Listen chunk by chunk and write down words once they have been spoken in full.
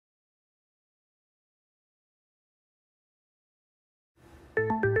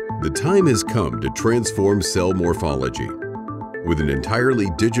The time has come to transform cell morphology. With an entirely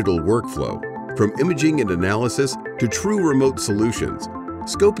digital workflow, from imaging and analysis to true remote solutions,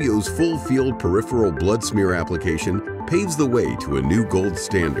 Scopio's Full-Field Peripheral Blood Smear application paves the way to a new gold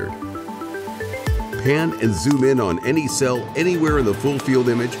standard. Pan and zoom in on any cell anywhere in the full-field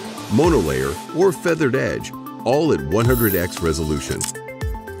image, monolayer, or feathered edge, all at 100x resolution.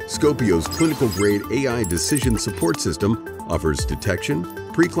 Scopio's clinical-grade AI decision support system offers detection,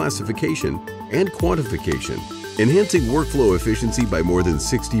 pre-classification, and quantification, enhancing workflow efficiency by more than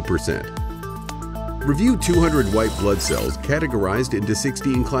 60%. Review 200 white blood cells categorized into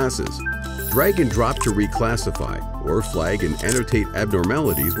 16 classes. Drag and drop to reclassify, or flag and annotate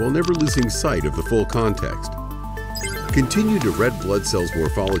abnormalities while never losing sight of the full context. Continue to red blood cells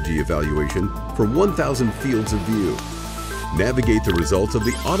morphology evaluation from 1,000 fields of view. Navigate the results of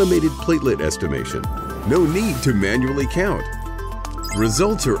the automated platelet estimation. No need to manually count.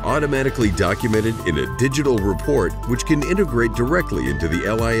 Results are automatically documented in a digital report which can integrate directly into the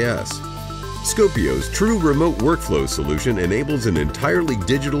LIS. Scopio's true remote workflow solution enables an entirely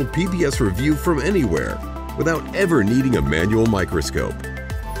digital PBS review from anywhere without ever needing a manual microscope.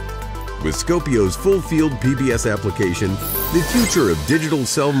 With Scopio's full-field PBS application, the future of digital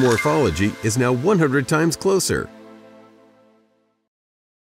cell morphology is now 100 times closer.